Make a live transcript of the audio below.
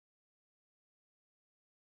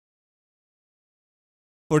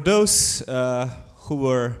For those who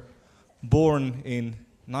were born in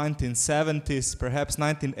 1970s, perhaps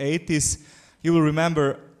 1980s, you will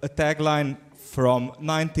remember a tagline from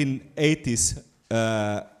 1980s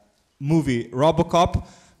movie Robocop,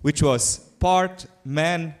 which was part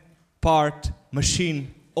man, part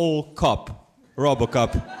machine, all cop.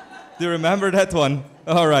 Robocop. Do you remember that one?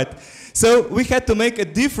 All right. So we had to make a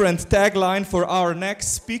different tagline for our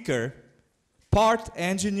next speaker. Part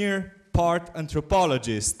engineer, part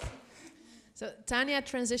anthropologist. So Tanja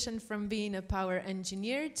transitioned from being a power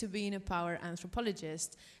engineer to being a power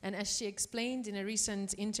anthropologist. And as she explained in a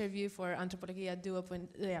recent interview for Anthropology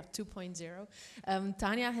 2.0,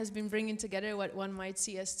 Tanja has been bringing together what one might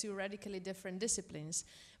see as two radically different disciplines.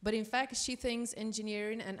 But in fact, she thinks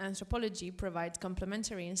engineering and anthropology provide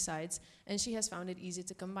complementary insights, and she has found it easy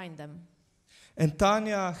to combine them. And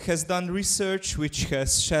Tanja has done research which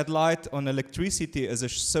has shed light on electricity as a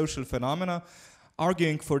social phenomena,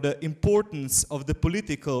 arguing for the importance of the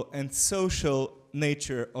political and social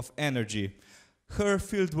nature of energy. Her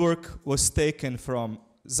fieldwork was taken from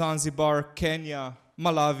Zanzibar, Kenya,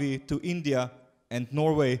 Malawi to India and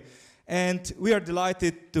Norway. And we are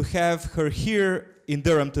delighted to have her here in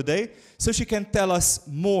Durham today so she can tell us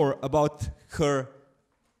more about her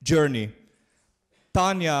journey.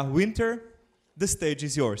 Tanja Winther, the stage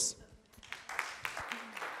is yours.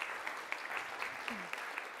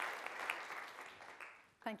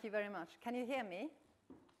 Thank you very much. Can you hear me?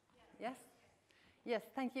 Yes? Yes,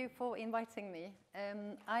 thank you for inviting me.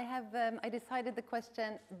 I decided the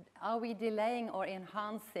question, are we delaying or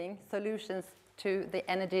enhancing solutions to the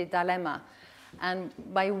energy dilemma? And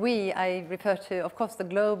by we, I refer to, of course, the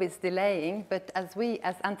globe is delaying, but as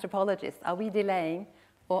anthropologists, are we delaying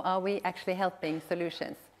or are we actually helping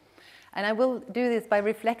solutions? And I will do this by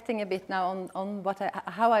reflecting a bit now on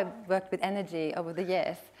how I've worked with energy over the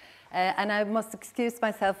years. And I must excuse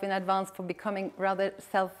myself in advance for becoming rather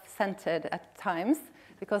self-centered at times,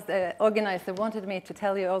 because the organizer wanted me to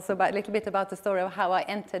tell you also a little bit about the story of how I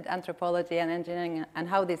entered anthropology and engineering, and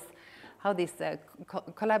how this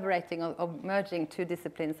collaborating or merging two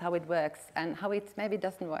disciplines, how it works, and how it maybe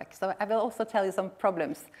doesn't work. So I will also tell you some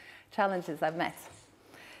challenges I've met.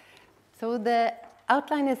 So the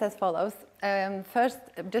outline is as follows. First,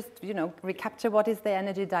 just recapture what is the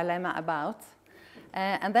energy dilemma about.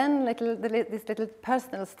 And then this little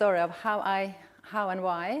personal story of how and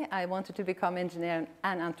why I wanted to become engineer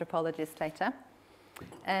and anthropologist later.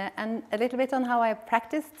 And a little bit on how I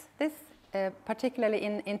practiced this, particularly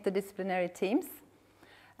in interdisciplinary teams.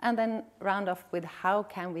 And then round off with how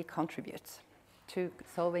can we contribute to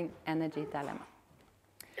solving energy dilemma.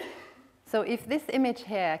 So if this image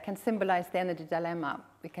here can symbolize the energy dilemma,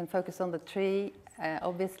 we can focus on the tree.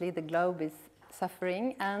 Obviously, the globe is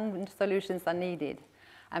suffering and solutions are needed.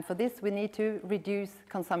 And for this, we need to reduce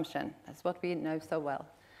consumption. That's what we know so well.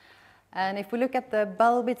 And if we look at the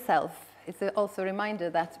bulb itself, it's also a reminder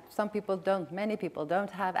that many people don't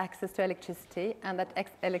have access to electricity, and that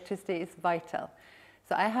electricity is vital.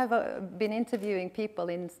 So I have been interviewing people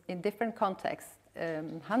in different contexts,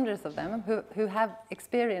 hundreds of them, who have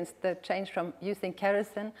experienced the change from using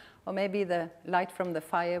kerosene or maybe the light from the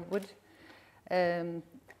firewood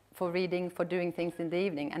for reading, for doing things in the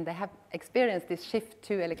evening. And they have experienced this shift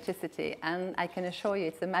to electricity, and I can assure you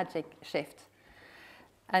it's a magic shift.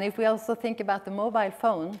 And if we also think about the mobile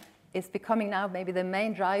phone, it's becoming now maybe the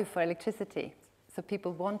main drive for electricity. So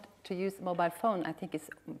people want to use mobile phone. I think it's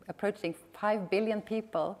approaching 5 billion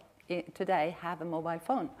people today have a mobile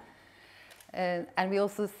phone. And we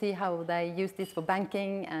also see how they use this for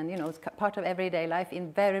banking, and it's part of everyday life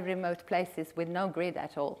in very remote places with no grid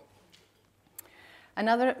at all.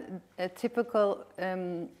 Another typical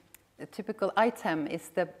item is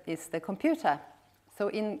the computer. So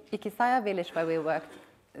in Ikisaya village where we worked,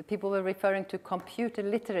 people were referring to computer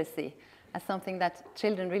literacy as something that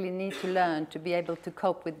children really need to learn to be able to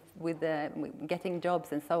cope with getting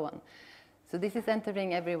jobs and so on. So this is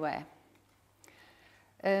entering everywhere.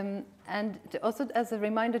 And also as a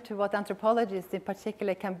reminder to what anthropologists in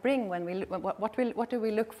particular can bring when what do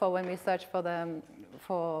we look for when we search for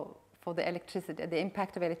the electricity, the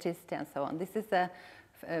impact of electricity and so on. This is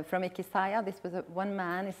from Ikisaya. This was one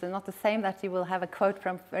man. It's not the same that you will have a quote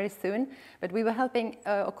from very soon, but we were helping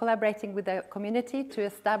or collaborating with the community to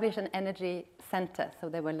establish an energy center. So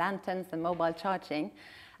there were lanterns and mobile charging.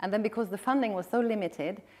 And then because the funding was so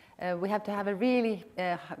limited, we had to have a really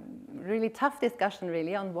tough discussion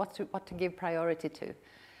really on what to give priority to.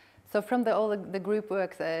 So from all the group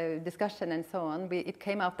works discussion and so on, it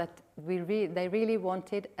came out that they really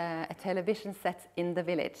wanted a television set in the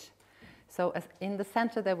village. So in the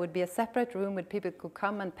center there would be a separate room where people could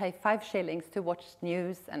come and pay 5 shillings to watch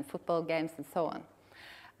news and football games and so on.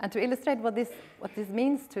 And to illustrate what this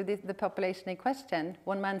means to the population in question,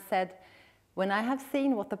 one man said, "When I have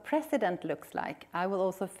seen what the president looks like, I will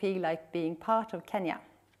also feel like being part of Kenya."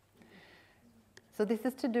 So this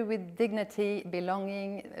is to do with dignity,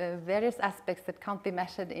 belonging, various aspects that can't be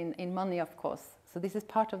measured in money, of course. So this is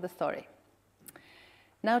part of the story.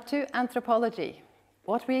 Now to anthropology.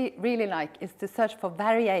 What we really like is to search for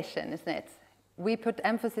variation, isn't it? We put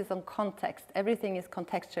emphasis on context. Everything is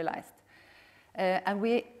contextualized. And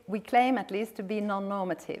we claim at least to be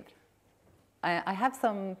non-normative. I have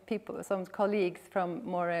some colleagues from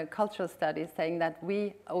more cultural studies saying that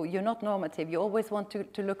you're not normative. You always want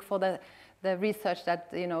to look for the research that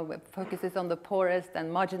focuses on the poorest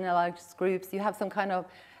and marginalized groups. You have some kind of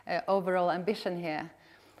overall ambition here.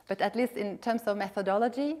 But at least in terms of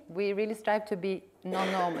methodology, we really strive to be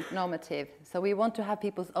non-normative. So we want to have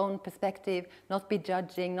people's own perspective, not be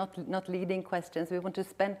judging, not leading questions. We want to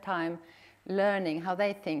spend time learning how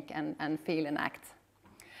they think and feel and act.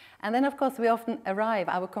 And then, of course, we often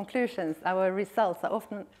our conclusions, our results are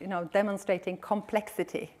often demonstrating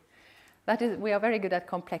complexity. That is, we are very good at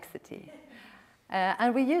complexity.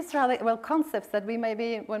 And we use rather concepts that we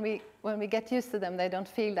maybe, when we get used to them, they don't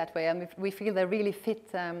feel that way, and we feel they really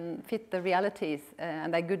fit the realities,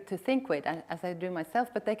 and they're good to think with, as I do myself.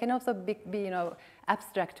 But they can also be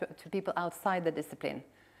abstract to people outside the discipline.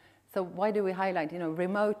 So why do we highlight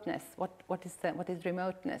remoteness? What is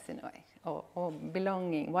remoteness in a way, or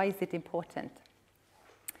belonging? Why is it important?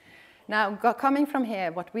 Now, coming from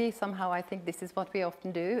here, I think this is what we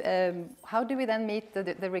often do. How do we then meet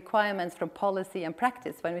the requirements from policy and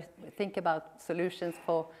practice when we think about solutions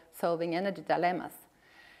for solving energy dilemmas?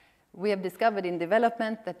 We have discovered in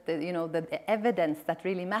development that the evidence that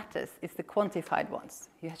really matters is the quantified ones.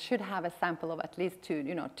 You should have a sample of at least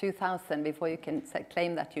 2,000 before you can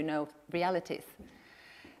claim that you know realities.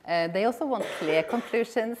 They also want clear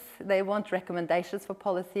conclusions. They want recommendations for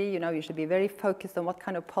policy. You should be very focused on what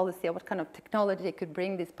kind of policy or what kind of technology could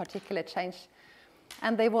bring this particular change.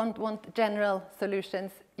 And they want general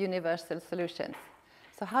solutions, universal solutions.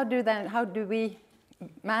 So how do we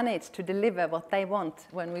manage to deliver what they want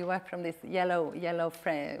when we work from this yellow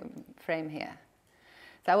frame here?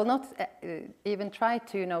 So I will not even try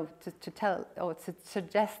to tell or to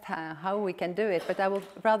suggest how we can do it, but I will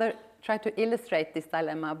rather try to illustrate this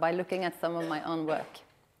dilemma by looking at some of my own work.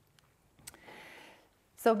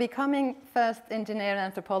 So becoming first engineer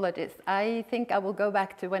anthropologist, I think I will go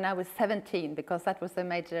back to when I was 17, because that was a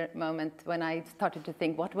major moment when I started to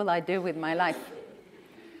think, what will I do with my life?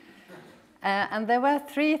 And there were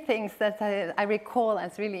 3 things that I recall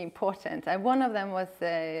as really important. One of them was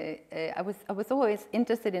I was always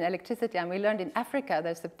interested in electricity, and we learned in Africa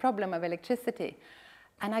there's a problem of electricity.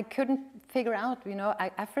 And I couldn't figure out,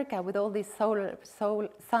 Africa with all these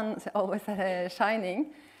suns always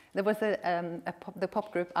shining. There was the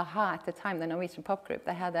pop group a-ha at the time, the Norwegian pop group.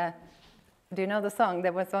 They had do you know the song?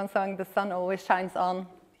 There was one song, "The sun always shines on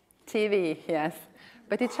TV," yes.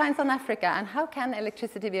 But it shines on Africa, and how can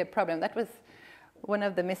electricity be a problem? That was one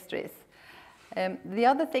of the mysteries. The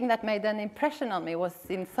other thing that made an impression on me was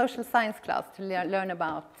in social science class to learn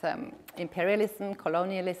about imperialism,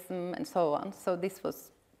 colonialism, and so on. So this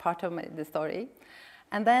was part of the story.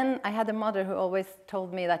 And then I had a mother who always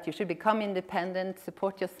told me that you should become independent,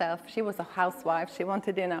 support yourself. She was a housewife. She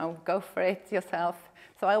wanted, go for it yourself.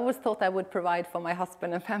 So I always thought I would provide for my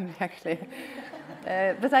husband and family, actually.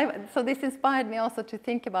 So this inspired me also to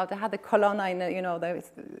think about, I had a colonna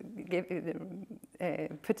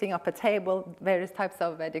putting up a table, various types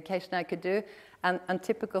of education I could do, and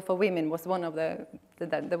typical for women was one of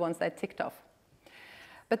the ones I ticked off.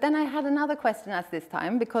 But then I had another question at this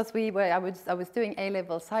time, because I was doing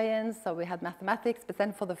A-level science, so we had mathematics, but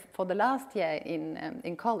then for the last year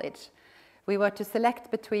in college, we were to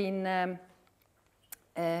select between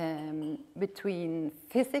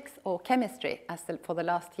physics or chemistry for the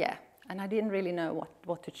last year, and I didn't really know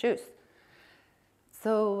what to choose.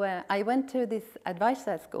 So I went to this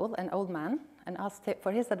advisor at school, an old man, and asked him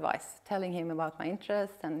for his advice, telling him about my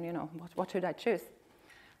interests and what should I choose.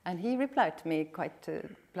 And he replied to me quite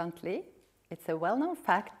bluntly, "It's a well-known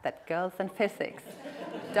fact that girls and physics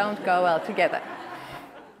don't go well together."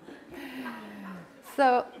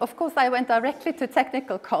 So, of course, I went directly to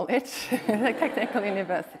technical college, technical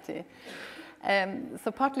university.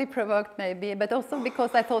 So partly provoked maybe, but also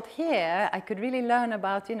because I thought here I could really learn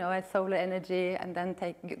about, solar energy and then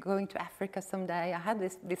going to Africa someday. I had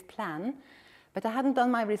this plan, but I hadn't done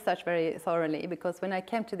my research very thoroughly, because when I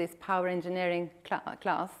came to this power engineering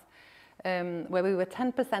class, where we were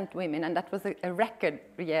 10% women, and that was a record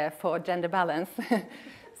year for gender balance.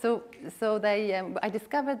 So I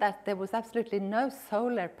discovered that there was absolutely no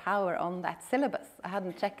solar power on that syllabus. I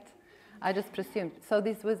hadn't checked. I just presumed. So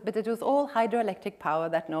but it was all hydroelectric power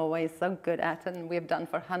that Norway is so good at, and we've done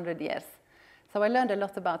for 100 years. So I learned a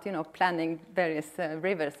lot about, planning various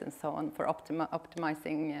rivers and so on for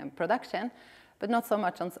optimizing production, but not so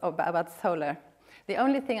much about solar. The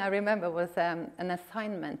only thing I remember was an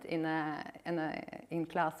assignment in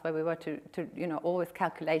class where we were to always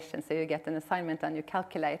calculation. So you get an assignment and you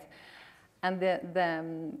calculate. And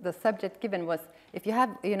the subject given was, if you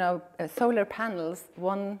have solar panels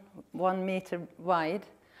 1 meter wide,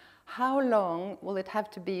 how long will it have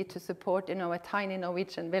to be to support a tiny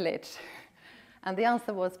Norwegian village? And the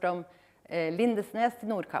answer was from Lindesnes to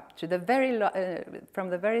Nordkapp, to from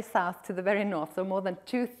the very south to the very north, so more than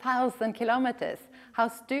 2,000 kilometers. How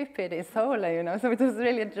stupid is solar, So it was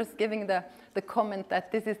really just giving the comment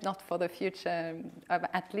that this is not for the future,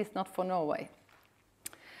 at least not for Norway.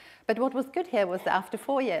 But what was good here was after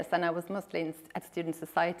 4 years, and I was mostly at Student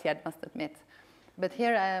Society, I must admit. But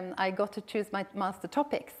here I got to choose my master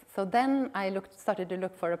topics. So then I started to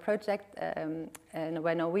look for a project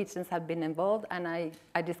where Norwegians had been involved, and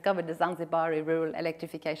I discovered the Zanzibar rural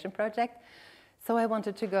electrification project. So I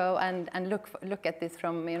wanted to go and look at this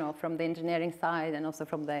from the engineering side and also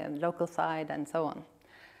from the local side and so on.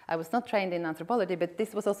 I was not trained in anthropology, but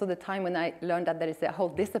this was also the time when I learned that there is a whole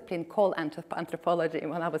discipline called anthropology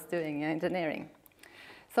when I was doing engineering.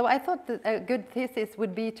 So I thought that a good thesis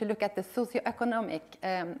would be to look at the socioeconomic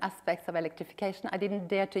aspects of electrification. I didn't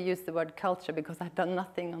dare to use the word culture because I'd done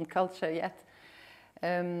nothing on culture yet.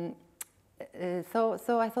 So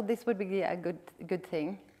I thought this would be a good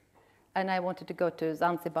thing. And I wanted to go to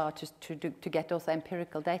Zanzibar to get also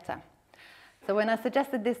empirical data. So when I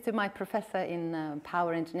suggested this to my professor in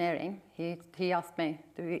power engineering, he asked me,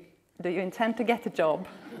 do you intend to get a job?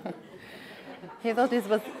 He thought this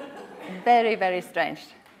was very, very strange.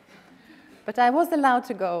 But I was allowed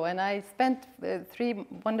to go, and I spent 3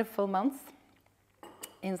 wonderful months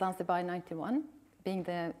in Zanzibar in '91, being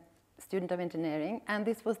the student of engineering. And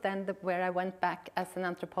this was then where I went back as an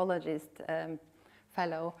anthropologist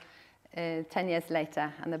fellow 10 years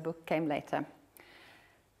later, and the book came later.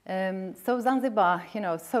 So Zanzibar,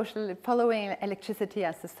 following electricity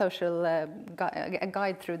as a social a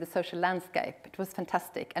guide through the social landscape, it was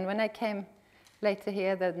fantastic. And when I came later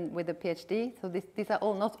here then with a PhD, so these are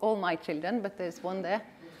not all my children, but there's one there,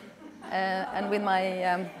 and with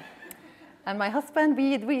my husband,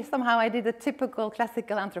 we somehow I did a typical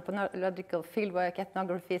classical anthropological fieldwork,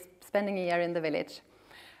 ethnography, spending a year in the village.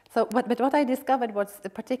 So, but what I discovered was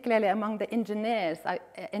particularly among the engineers,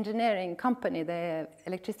 engineering company, the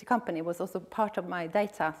electricity company was also part of my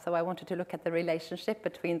data. So I wanted to look at the relationship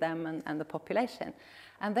between them and the population.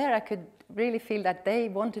 And there I could really feel that they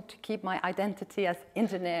wanted to keep my identity as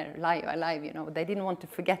engineer alive. They didn't want to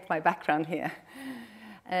forget my background here.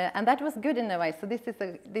 And that was good in a way. So this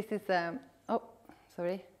is oh,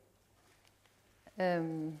 sorry.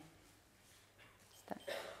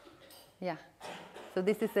 Yeah. So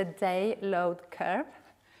this is a day load curve.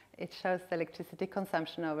 It shows electricity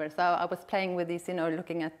consumption over. So I was playing with this,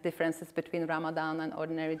 looking at differences between Ramadan and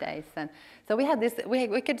ordinary days. And so we had this,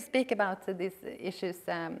 we could speak about these issues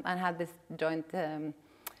and have this joint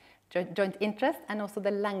interest, and also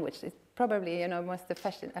the language. It's probably, most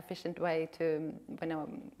efficient way to,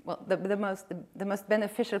 well, the most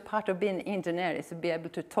beneficial part of being an engineer is to be able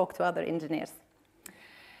to talk to other engineers.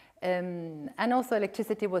 And also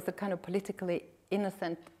electricity was a kind of politically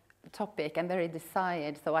innocent topic and very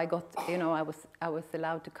desired. So I got, I was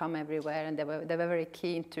allowed to come everywhere, and they were very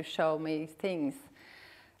keen to show me things.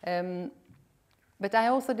 But I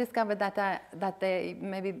also discovered that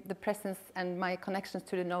maybe the presence and my connections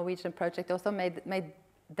to the Norwegian project also made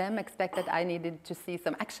them expect that I needed to see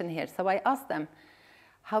some action here. So I asked them,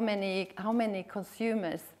 how many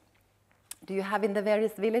consumers do you have in the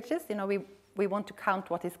various villages? We want to count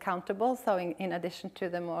what is countable. So in addition to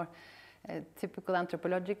the more typical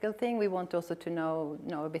anthropological thing, we want also to know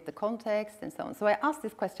a bit the context and so on. So I asked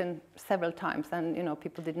this question several times, and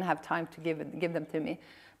people didn't have time to give them to me.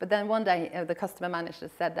 But then one day the customer manager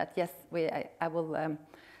said that yes,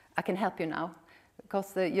 I can help you now,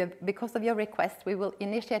 because of your request, we will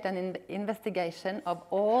initiate an investigation of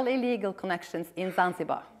all illegal connections in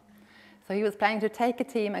Zanzibar. So he was planning to take a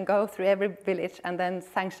team and go through every village and then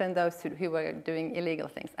sanction those who were doing illegal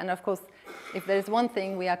things. And of course, if there is one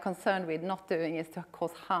thing we are concerned with not doing is to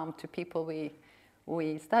cause harm to people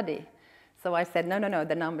we study. So I said, no,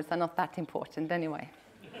 the numbers are not that important anyway.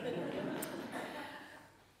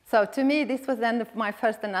 So to me, this was then my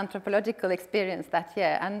first anthropological experience that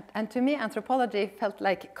year. And to me, anthropology felt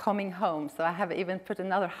like coming home. So I have even put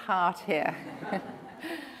another heart here.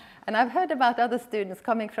 And I've heard about other students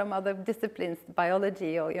coming from other disciplines,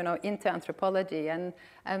 biology or, into anthropology, and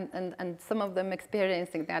some of them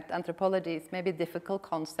experiencing that anthropology is maybe a difficult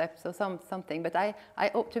concept or something. But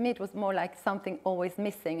to me, it was more like something always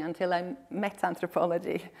missing until I met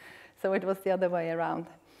anthropology. So it was the other way around.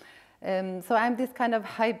 So I'm this kind of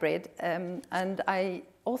hybrid, and I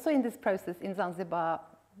also in this process in Zanzibar,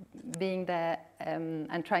 being there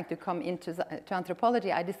and trying to come into to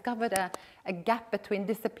anthropology, I discovered a gap between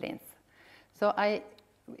disciplines. So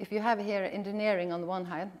if you have here engineering on the one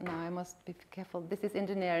hand, now I must be careful, this is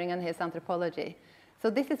engineering and here's anthropology. So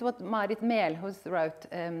this is what Marit Melhus wrote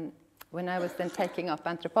when I was then taking up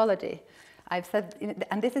anthropology. I've said,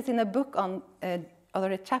 and this is in a book on or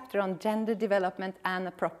a chapter on gender development and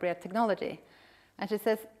appropriate technology. And she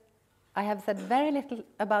says, I have said very little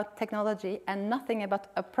about technology and nothing about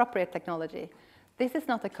appropriate technology. This is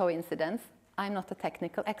not a coincidence. I'm not a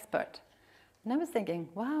technical expert. And I was thinking,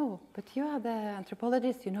 wow, but you are the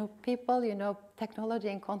anthropologist, you know people, you know technology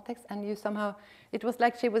and context, and you somehow, it was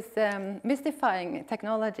like she was mystifying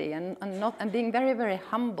technology and being very, very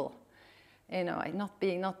humble, not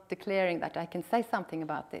declaring that I can say something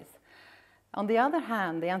about this. On the other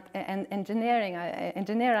hand, the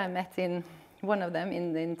engineer I met in one of them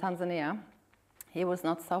in Tanzania, he was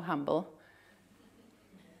not so humble.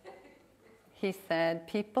 He said,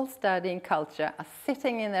 people studying culture are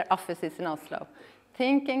sitting in their offices in Oslo,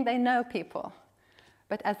 thinking they know people.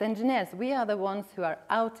 But as engineers, we are the ones who are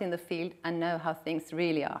out in the field and know how things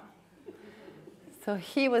really are. So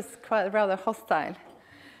he was quite rather hostile.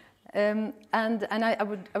 And I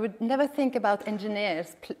would never think about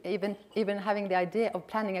engineers even having the idea of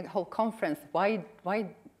planning a whole conference. Why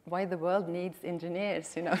the world needs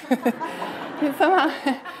engineers,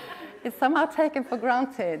 It's somehow taken for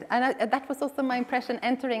granted. And that was also my impression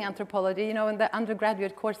entering anthropology. In the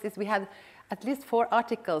undergraduate courses, we had at least 4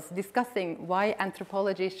 articles discussing why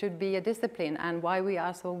anthropology should be a discipline and why we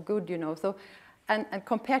are so good, So, and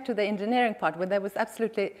compared to the engineering part, where there was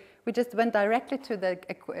absolutely, we just went directly to the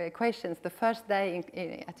equations the first day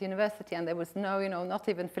at university, and there was no, not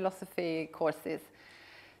even philosophy courses.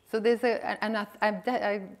 So there's I'm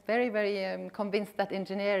very, very convinced that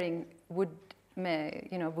engineering would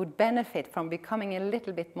benefit from becoming a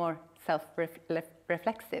little bit more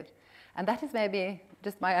self-reflexive. And that is maybe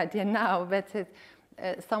just my idea now, but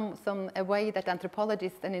a way that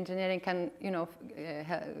anthropologists and engineering can,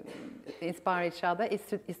 inspire each other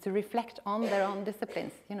is to reflect on their own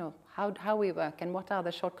disciplines, how we work and what are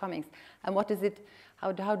the shortcomings, and what is it,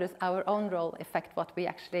 how does our own role affect what we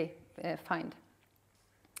actually find.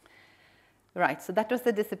 Right, so that was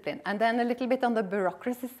the discipline. And then a little bit on the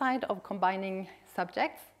bureaucracy side of combining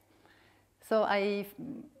subjects. So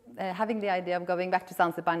having the idea of going back to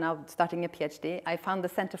Zanzibar now, starting a PhD, I found the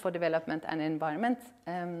Center for Development and Environment,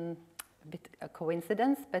 a bit a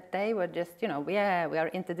coincidence, but they were just, we are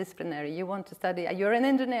interdisciplinary. You want to study, you're an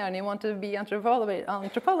engineer and you want to be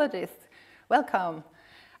anthropologist, welcome.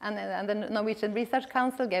 And the Norwegian Research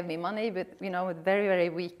Council gave me money, but, with very, very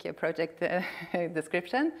weak project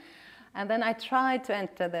description. And then I tried to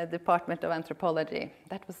enter the Department of Anthropology.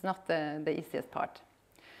 That was not the easiest part.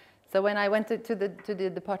 So when I went to the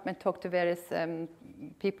department, talked to various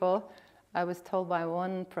people, I was told by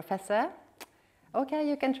one professor, okay,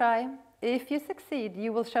 you can try. If you succeed,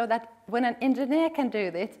 you will show that when an engineer can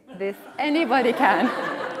do this anybody can.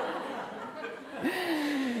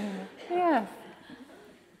 Yes.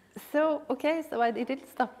 So, okay, so it didn't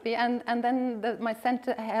stop me. And then my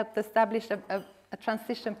center helped establish a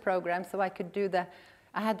transition program, so I could do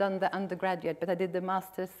I had done the undergraduate, but I did the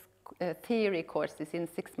master's theory courses in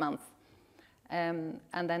 6 months. And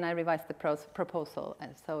then I revised the proposal,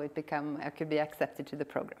 so I could be accepted to the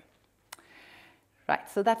program. Right,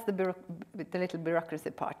 so that's the little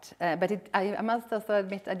bureaucracy part. But I must also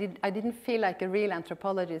admit, I didn't feel like a real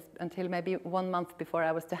anthropologist until maybe 1 month before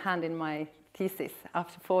I was to hand in my thesis.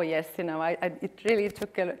 After 4 years, it really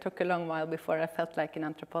took a long while before I felt like an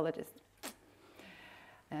anthropologist.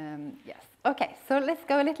 Yes. Okay. So let's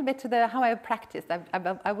go a little bit to how I practiced.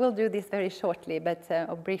 I will do this very shortly, but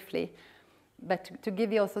or briefly, but to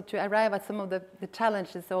give you also to arrive at some of the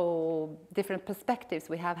challenges or different perspectives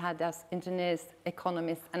we have had as engineers,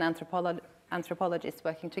 economists, and anthropologists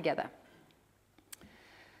working together.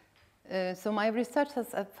 So my research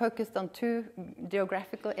has focused on 2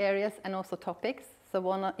 geographical areas and also topics. So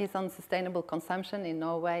one is on sustainable consumption in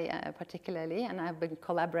Norway particularly, and I've been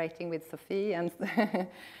collaborating with Sophie and,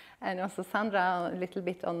 and also Sandra a little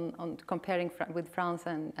bit on comparing with France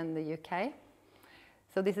and the UK.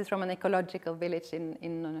 So this is from an ecological village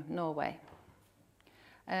in Norway.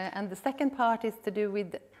 And the second part is to do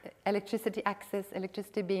with electricity access,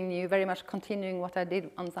 electricity being new, very much continuing what I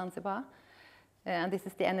did on Zanzibar. And this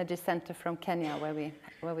is the Energy Center from Kenya,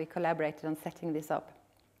 where we collaborated on setting this up.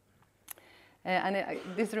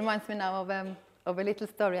 This reminds me now of a little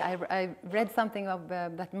story. I read something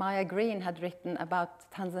that Maya Green had written about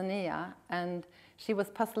Tanzania, and she was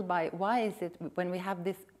puzzled by why is it when we have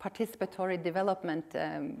this participatory development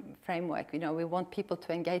framework, we want people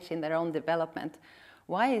to engage in their own development.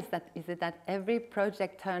 Why is that? Is it that every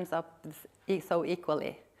project turns up so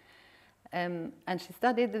equally? And she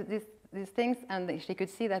studied these things, and she could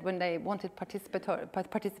see that when they wanted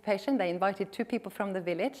participation, they invited 2 people from the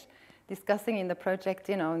village, discussing in the project,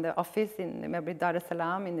 in the office in maybe Dar es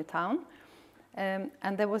Salaam in the town.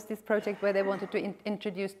 And there was this project where they wanted to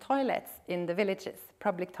introduce toilets in the villages,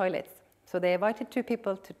 public toilets. So they invited 2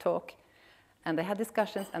 people to talk, and they had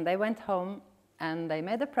discussions, and they went home, and they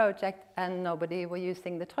made a project, and nobody were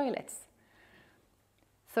using the toilets.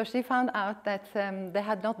 So she found out that they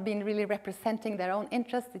had not been really representing their own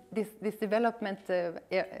interests. This development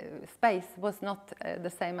space was not the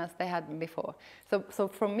same as they had before. So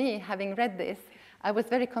for me, having read this, I was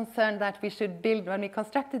very concerned that we should build, when we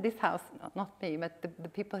constructed this house, not me, but the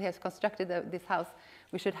people who have constructed this house,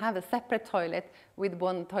 we should have a separate toilet with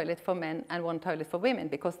 1 toilet for men and 1 toilet for women,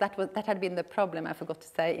 because that had been the problem, I forgot to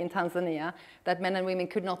say, in Tanzania, that men and women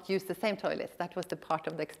could not use the same toilets. That was the part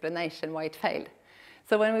of the explanation why it failed.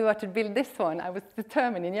 So when we were to build this one, I was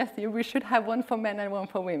determining, yes, we should have 1 for men and 1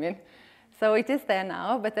 for women. So it is there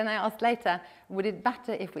now, but then I asked later, would it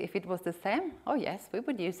matter if it was the same? Oh yes, we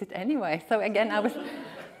would use it anyway. So again,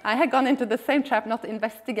 I had gone into the same trap, not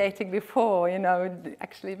investigating before,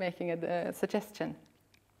 actually making a suggestion.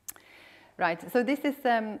 Right, so these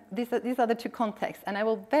are the 2 contexts, and I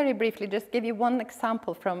will very briefly just give you 1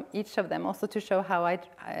 example from each of them, also to show how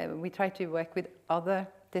we try to work with other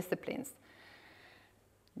disciplines.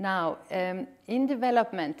 Now, in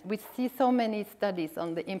development, we see so many studies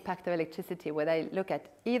on the impact of electricity, where they look at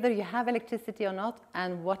either you have electricity or not,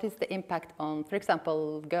 and what is the impact on, for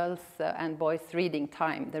example, girls and boys' reading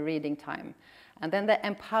time, the reading time. And then the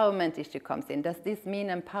empowerment issue comes in. Does this mean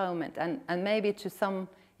empowerment? And maybe to some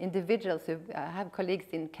individuals who have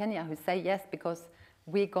colleagues in Kenya who say yes, because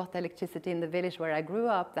we got electricity in the village where I grew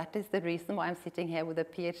up. That is the reason why I'm sitting here with a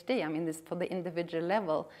PhD. I mean, this for the individual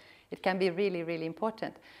level. It can be really, really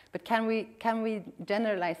important. But can we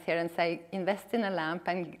generalize here and say, invest in a lamp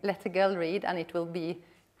and let a girl read, and it will be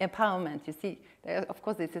empowerment? You see, of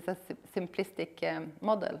course, this is a simplistic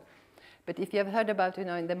model. But if you have heard about,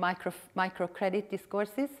 in the microcredit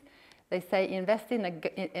discourses, they say invest in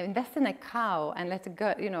a cow and let a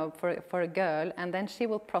girl, for a girl, and then she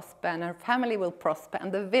will prosper, and her family will prosper, and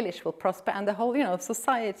the village will prosper, and the whole,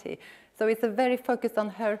 society. So it's a very focused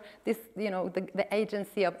on the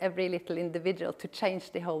agency of every little individual to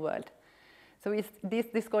change the whole world. So these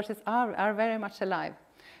discourses are very much alive.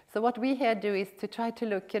 So what we here do is to try to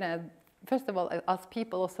look, first of all, ask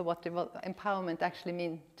people also what empowerment actually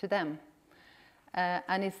means to them.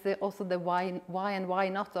 And it's also the why and why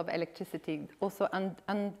not of electricity, also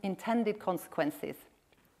unintended consequences.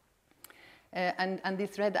 And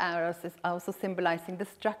these red arrows is also symbolizing the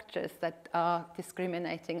structures that are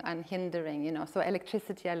discriminating and hindering, So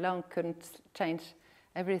electricity alone couldn't change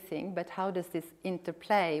everything, but how does this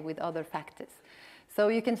interplay with other factors? So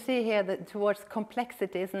you can see here that towards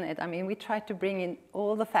complexity, isn't it? I mean, we try to bring in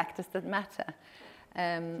all the factors that matter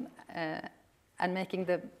and making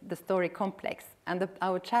the story complex. And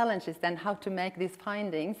our challenge is then how to make these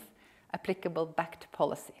findings applicable back to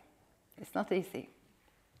policy. It's not easy.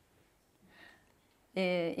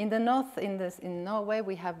 In the north, in Norway,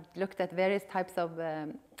 we have looked at various types of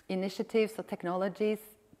initiatives or technologies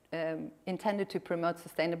intended to promote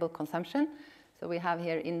sustainable consumption. So we have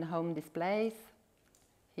here in-home displays,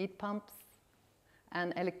 heat pumps,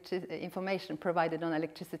 and information provided on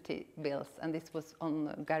electricity bills. And this was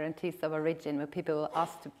on guarantees of origin, where people were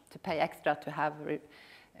asked to pay extra to have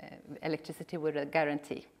electricity with a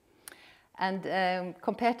guarantee. And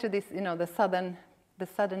compared to this, the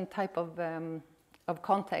southern type of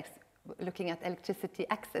context, looking at electricity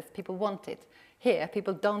access, people want it. Here,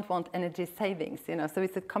 people don't want energy savings, so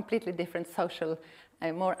it's a completely different social,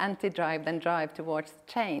 more anti-drive than drive towards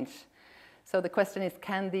change. So the question is,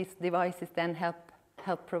 can these devices then help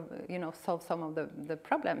solve some of the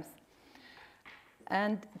problems?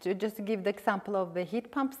 And just to give the example of the heat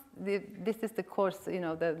pumps, this is the course,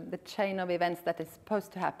 the chain of events that is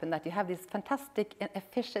supposed to happen, that you have this fantastic and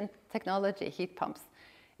efficient technology, heat pumps.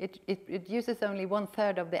 It uses only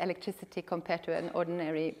 1/3 of the electricity compared to an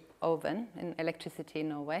ordinary oven in electricity in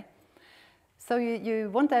Norway. So you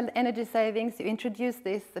want energy savings, you introduce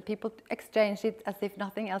this, the people exchange it as if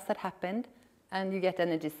nothing else had happened, and you get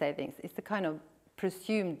energy savings. It's the kind of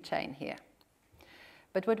presumed chain here.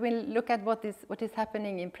 But when we look at what is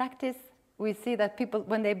happening in practice, we see that people,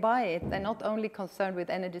 when they buy it, they're not only concerned with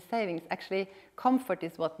energy savings, actually comfort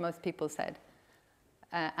is what most people said.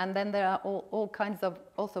 And then there are all kinds of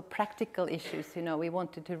also practical issues. You know, we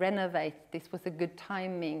wanted to renovate, this was a good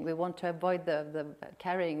timing, we want to avoid the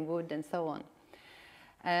carrying wood and so on.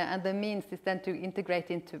 And the means is then to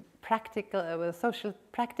integrate into practical, social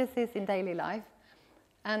practices in daily life.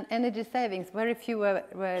 And energy savings, very few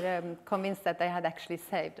were convinced that they had actually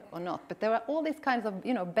saved or not. But there are all these kinds of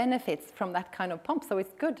benefits from that kind of pump, so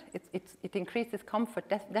it's good. It increases comfort,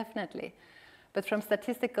 definitely. But from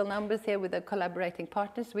statistical numbers here with the collaborating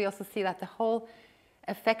partners, we also see that the whole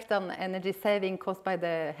effect on energy saving caused by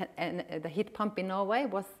the heat pump in Norway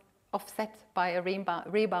was offset by a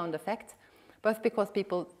rebound effect, both because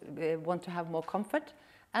people want to have more comfort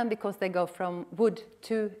and because they go from wood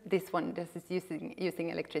to this one that is using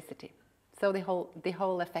electricity. So the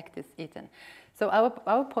whole effect is eaten. So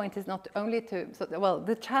our point is not only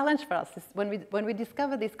the challenge for us is when we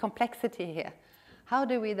discover this complexity here, how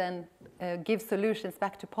do we then give solutions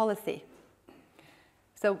back to policy?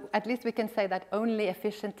 So at least we can say that only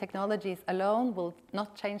efficient technologies alone will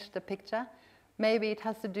not change the picture. Maybe it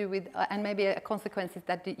has to do with, and maybe a consequence is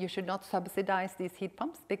that you should not subsidize these heat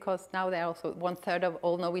pumps, because now they are also 1/3 of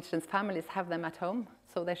all Norwegian families have them at home,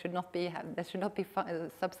 so they should not be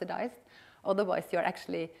subsidized. Otherwise, you're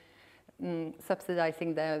actually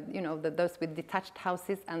subsidizing those with detached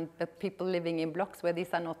houses and the people living in blocks where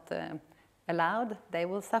these are not allowed. They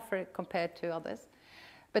will suffer compared to others.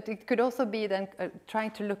 But it could also be then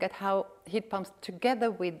trying to look at how heat pumps,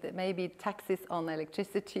 together with maybe taxes on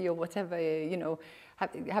electricity or whatever,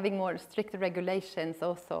 having more strict regulations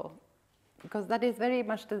also, because that is very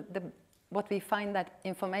much what we find, that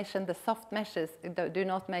information, the soft measures do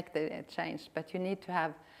not make the change, but you need to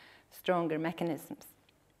have stronger mechanisms.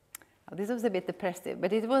 Now, this was a bit depressive,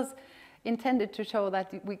 but it was intended to show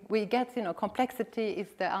that we get, complexity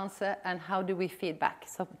is the answer, and how do we feed back?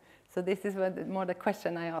 So this is more the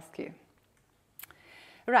question I ask you.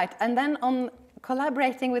 Right, and then on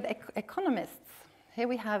collaborating with economists, here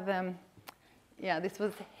we have, this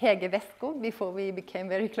was Hege Vesko before we became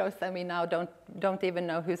very close, and we now don't even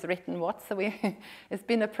know who's written what, so it's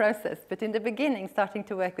been a process. But in the beginning, starting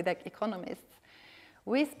to work with economists,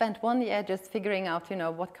 we spent 1 year just figuring out,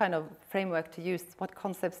 what kind of framework to use, what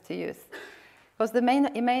concepts to use. Because the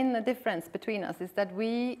main difference between us is that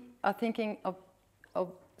we are thinking of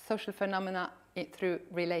social phenomena through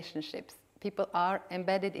relationships. People are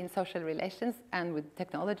embedded in social relations and with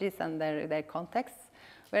technologies and their contexts,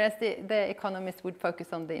 whereas the economists would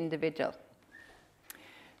focus on the individual.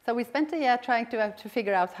 So we spent a year trying to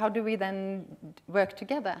figure out how do we then work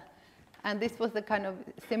together. And this was the kind of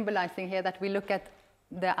symbolizing here that we look at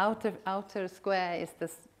the outer square is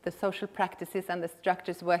the social practices and the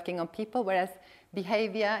structures working on people, whereas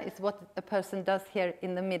behavior is what a person does here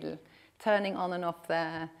in the middle, turning on and off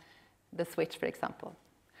the switch, for example.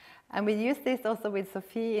 And we use this also with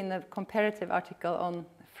Sophie in a comparative article on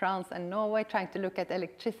France and Norway, trying to look at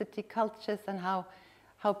electricity cultures and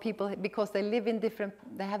how people, because they live in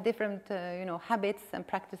they have different habits and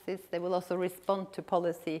practices, they will also respond to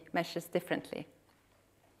policy measures differently.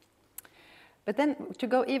 But then to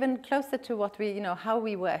go even closer to what how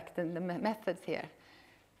we work, the methods here.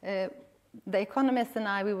 The economists and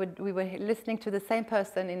I, we were listening to the same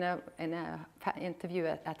person in a interview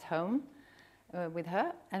at home with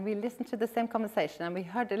her, and we listened to the same conversation, and we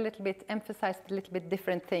heard emphasized a little bit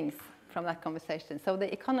different things from that conversation. So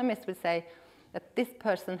the economist would say that this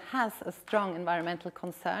person has a strong environmental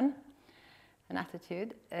concern, an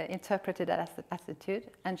attitude, interpreted as an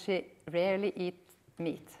attitude, and she rarely eats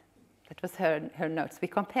meat. That was her notes. We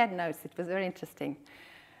compared notes. It was very interesting.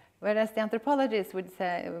 Whereas the anthropologist would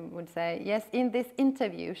say, yes, in this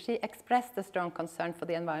interview, she expressed a strong concern for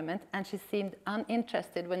the environment, and she seemed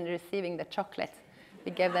uninterested when receiving the chocolate.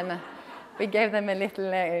 We gave them a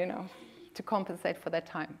little, to compensate for their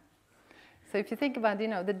time. So if you think about,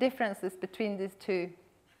 the differences between these two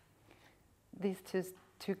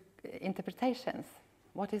interpretations,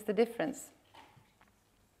 what is the difference?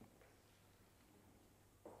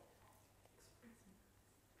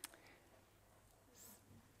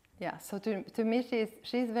 Yeah, so to me,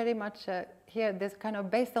 she's very much here. There's kind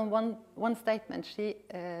of, based on one statement,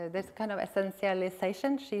 there's kind of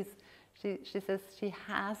essentialization. She says she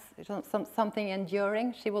has something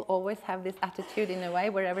enduring. She will always have this attitude in a way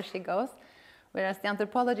wherever she goes, whereas the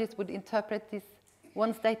anthropologist would interpret this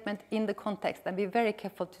one statement in the context and be very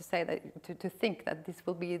careful to say that, to think that this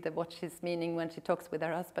will be what she's meaning when she talks with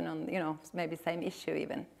her husband on, you know, maybe same issue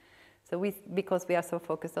even. So because we are so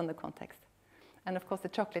focused on the context. And of course the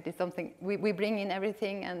chocolate is something, we bring in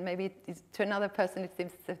everything, and maybe to another person it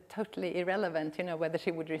seems totally irrelevant, you know, whether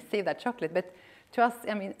she would receive that chocolate. But to us,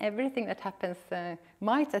 I mean, everything that happens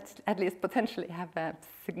might at least potentially have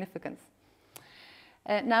significance.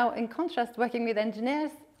 Now, in contrast, working with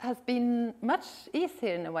engineers has been much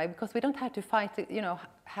easier in a way, because we don't have to fight, you know,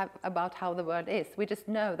 about how the world is. We just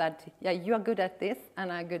know that, yeah, you are good at this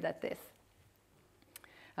and I'm good at this.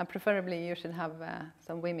 And preferably you should have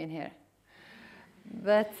some women here.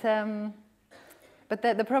 But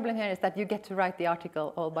the problem here is that you get to write the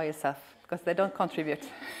article all by yourself, because they don't contribute.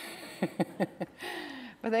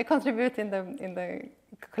 But they contribute in the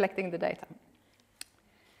collecting the data.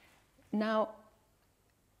 Now,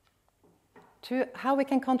 to how we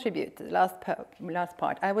can contribute, the last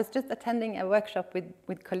part. I was just attending a workshop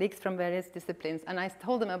with colleagues from various disciplines, and I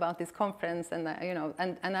told them about this conference, and you know,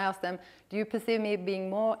 and I asked them, do you perceive me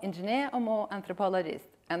being more engineer or more anthropologist?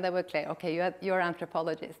 And they were clear, okay, you're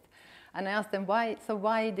anthropologist. And I asked them, why? So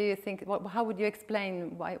why do you think? How would you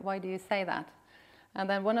explain why do you say that? And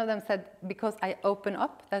then one of them said, because I open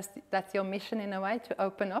up. That's your mission in a way, to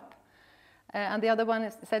open up. And the other one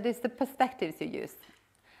said, it's the perspectives you use.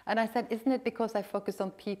 And I said, isn't it because I focus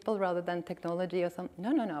on people rather than technology or something?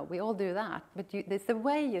 No, we all do that. But it's the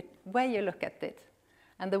way you look at it,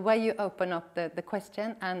 and the way you open up the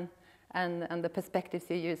question, and the perspectives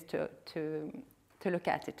you use to look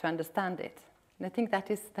at it, to understand it. And I think that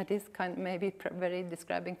is kind of maybe very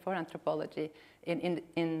describing for anthropology in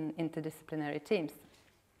interdisciplinary teams.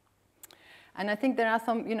 And I think there are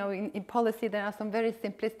some, you know, in policy there are some very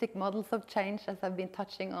simplistic models of change, as I've been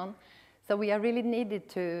touching on. So we are really needed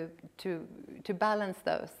to balance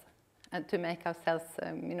those and to make ourselves,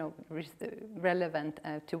 you know, relevant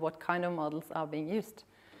to what kind of models are being used.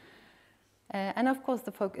 And of course,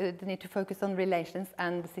 the need to focus on relations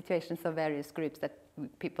and the situations of various groups, that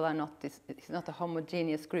people are not, it's not a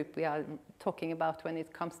homogeneous group we are talking about when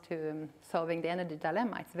it comes to solving the energy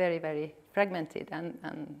dilemma. It's very, very fragmented,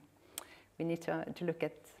 and we need to look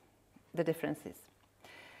at the differences.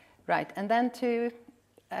 Right, and then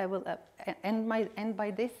I will end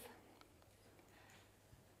by this.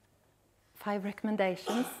 5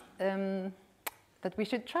 recommendations that we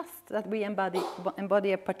should trust that we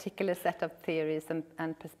embody a particular set of theories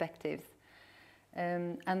and perspectives,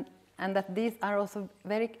 and that these are also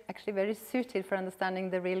actually very suited for understanding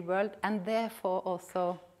the real world, and therefore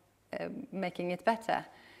also making it better.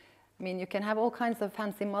 I mean, you can have all kinds of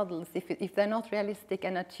fancy models. If they're not realistic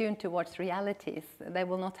and attuned towards realities, they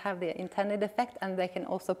will not have the intended effect, and they can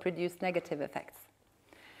also produce negative effects.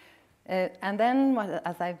 And then,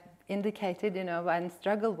 as I've indicated, you know, and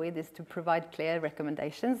struggle with is to provide clear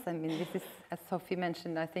recommendations. I mean, this is, as Sophie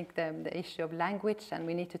mentioned, I think the issue of language, and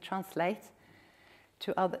we need to translate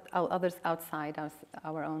to others outside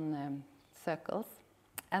our own circles.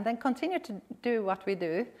 And then continue to do what we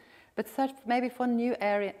do, but search maybe for new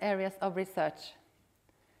areas of research.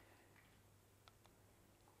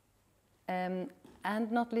 And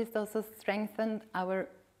not least also strengthen our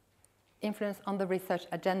influence on the research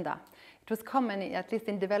agenda. It was common, at least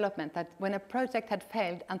in development, that when a project had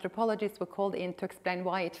failed, anthropologists were called in to explain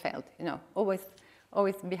why it failed, you know,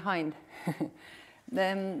 always behind.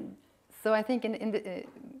 So I think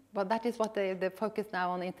well, that is what the focus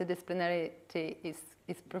now on interdisciplinarity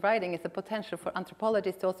is providing, is the potential for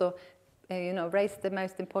anthropologists to also, you know, raise the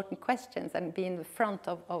most important questions and be in the front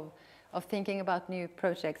of thinking about new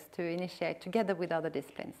projects to initiate together with other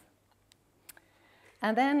disciplines.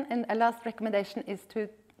 And then a last recommendation is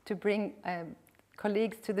to bring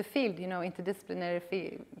colleagues to the field, you know, interdisciplinary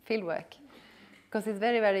fieldwork. Because it's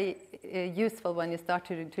very, very useful when you start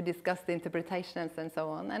to discuss the interpretations and so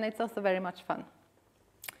on. And it's also very much fun.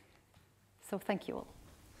 So thank you all.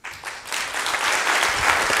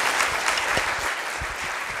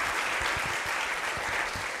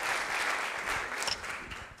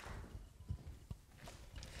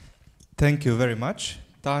 Thank you very much,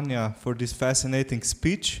 Tanja, for this fascinating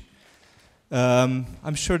speech.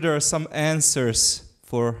 I'm sure there are some answers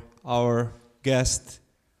for our guest,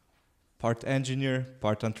 part engineer,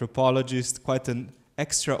 part anthropologist, quite an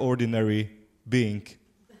extraordinary being.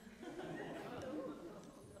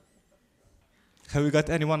 Have we got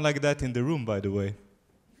anyone like that in the room, by the way?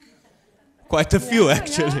 Quite a few,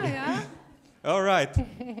 actually. Yeah. All right.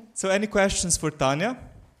 So any questions for Tanja?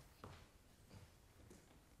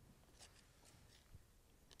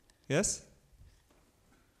 Yes?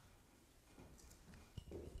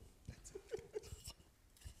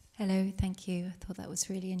 Hello, thank you. I thought that was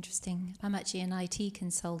really interesting. I'm actually an IT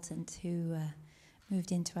consultant who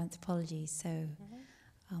moved into anthropology, so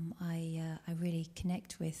I really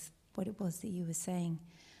connect with what it was that you were saying.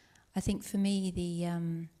 I think for me,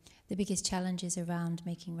 the biggest challenge is around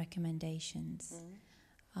making recommendations.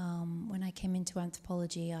 When I came into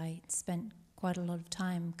anthropology, I spent quite a lot of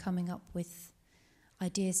time coming up with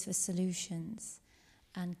ideas for solutions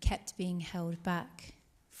and kept being held back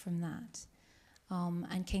from that.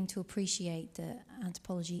 And came to appreciate that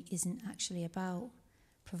anthropology isn't actually about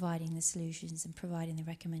providing the solutions and providing the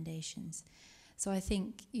recommendations. So I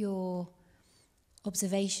think your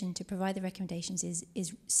observation to provide the recommendations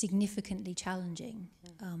is significantly challenging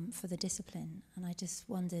for the discipline. And I just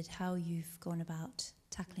wondered how you've gone about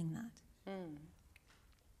tackling that.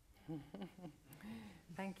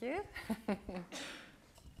 Thank you.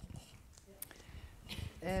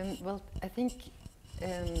 Well, I think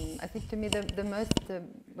to me the most,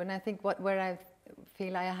 when I think where I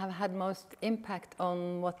feel I have had most impact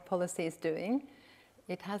on what policy is doing,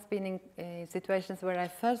 it has been in situations where I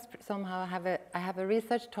first somehow have a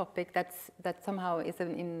research topic that somehow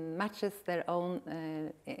matches their own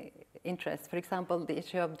interests. For example, the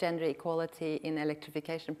issue of gender equality in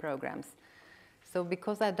electrification programs. So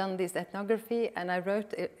because I've done this ethnography and I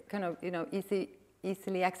wrote a kind of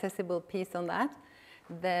easily accessible piece on that,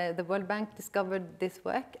 the World Bank discovered this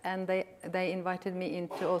work, and they invited me in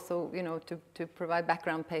to also, to provide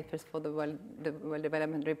background papers for the World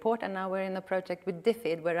Development Report. And now we're in a project with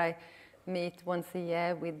DFID, where I meet once a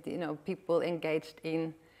year with people engaged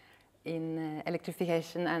in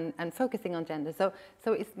electrification and focusing on gender. So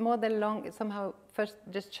it's more somehow first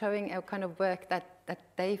just showing a kind of work that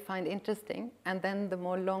they find interesting, and then the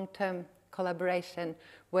more long-term collaboration,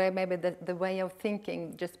 where maybe the way of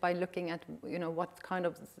thinking, just by looking at what kind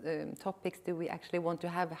of topics do we actually want to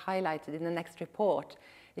have highlighted in the next report.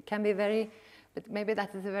 It can be but maybe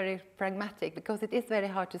that is very pragmatic, because it is very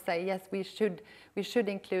hard to say, yes, we should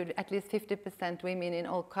include at least 50% women in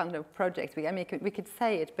all kind of projects. We could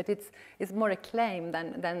say it, but it's more a claim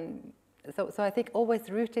than so I think always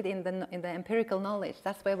rooted in the empirical knowledge.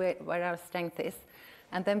 That's where our strength is.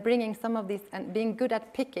 And then bringing some of these and being good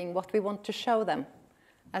at picking what we want to show them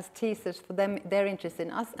as teasers for them, their interest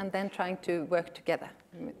in us, and then trying to work together.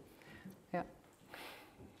 Yeah.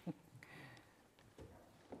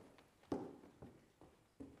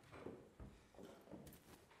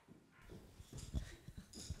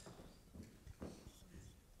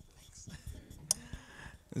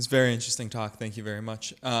 It's a very interesting talk. Thank you very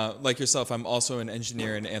much. Like yourself, I'm also an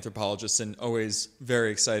engineer and anthropologist, and always very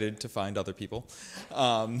excited to find other people.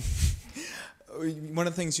 One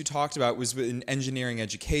of the things you talked about was in engineering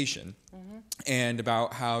education, and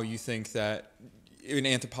about how you think that in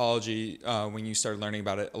anthropology, when you started learning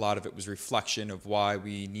about it, a lot of it was reflection of why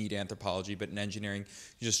we need anthropology, but in engineering,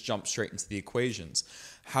 you just jump straight into the equations.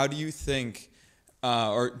 How do you think,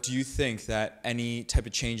 or do you think that any type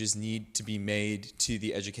of changes need to be made to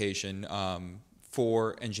the education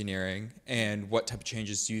for engineering, and what type of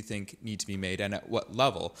changes do you think need to be made, and at what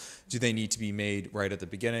level? Do they need to be made right at the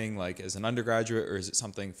beginning, like as an undergraduate, or is it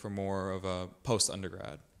something for more of a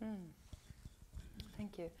post-undergrad?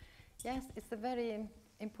 Thank you. Yes, it's a very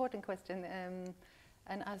important question,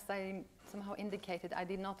 and as I somehow indicated, I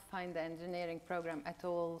did not find the engineering program at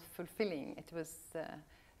all fulfilling. It was,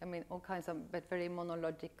 all kinds of, but very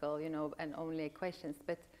monological, and only equations,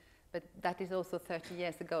 but that is also 30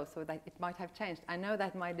 years ago, so that it might have changed. I know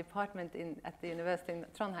that my department at the University in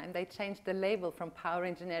Trondheim, they changed the label from power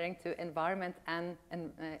engineering to environment and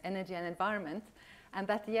energy and environment, and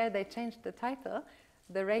that year they changed the title.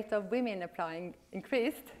 The rate of women applying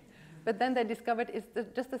increased, but then they discovered it's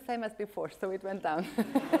just the same as before, so it went down.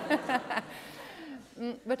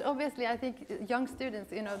 But obviously, I think young students,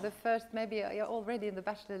 the first, maybe you're already in the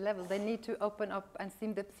bachelor level, they need to open up and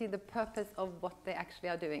see the purpose of what they actually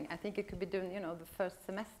are doing. I think it could be done, the first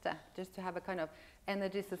semester, just to have a kind of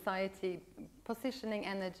energy society, positioning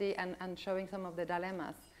energy and showing some of the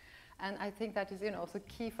dilemmas. And I think that is, also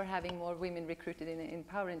key for having more women recruited in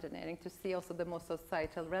power engineering, to see also the more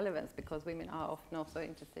societal relevance, because women are often also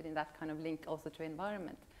interested in that kind of link also to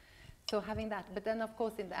environment. So having that, but then of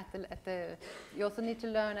course you also need to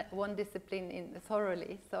learn one discipline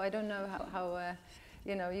thoroughly. So I don't know how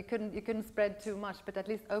you couldn't spread too much, but at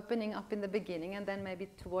least opening up in the beginning, and then maybe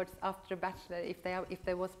towards after bachelor, if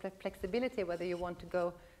there was flexibility, whether you want to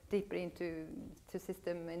go deeper into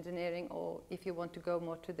system engineering, or if you want to go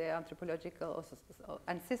more to the anthropological,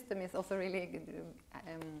 and system is also really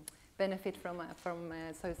benefit from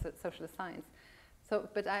social science. So,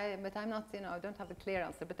 but I'm not, I don't have a clear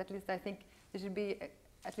answer, but at least I think it should be,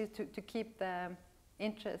 at least to keep the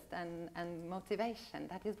interest and motivation.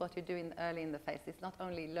 That is what you do early in the phase. It's not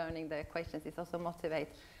only learning the equations, it's also motivate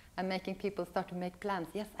and making people start to make plans.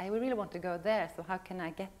 Yes, I really want to go there, so how can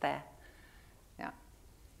I get there? Yeah.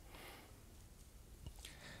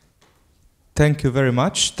 Thank you very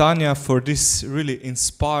much, Tanja, for this really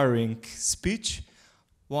inspiring speech.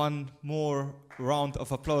 One more round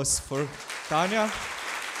of applause for Tanja.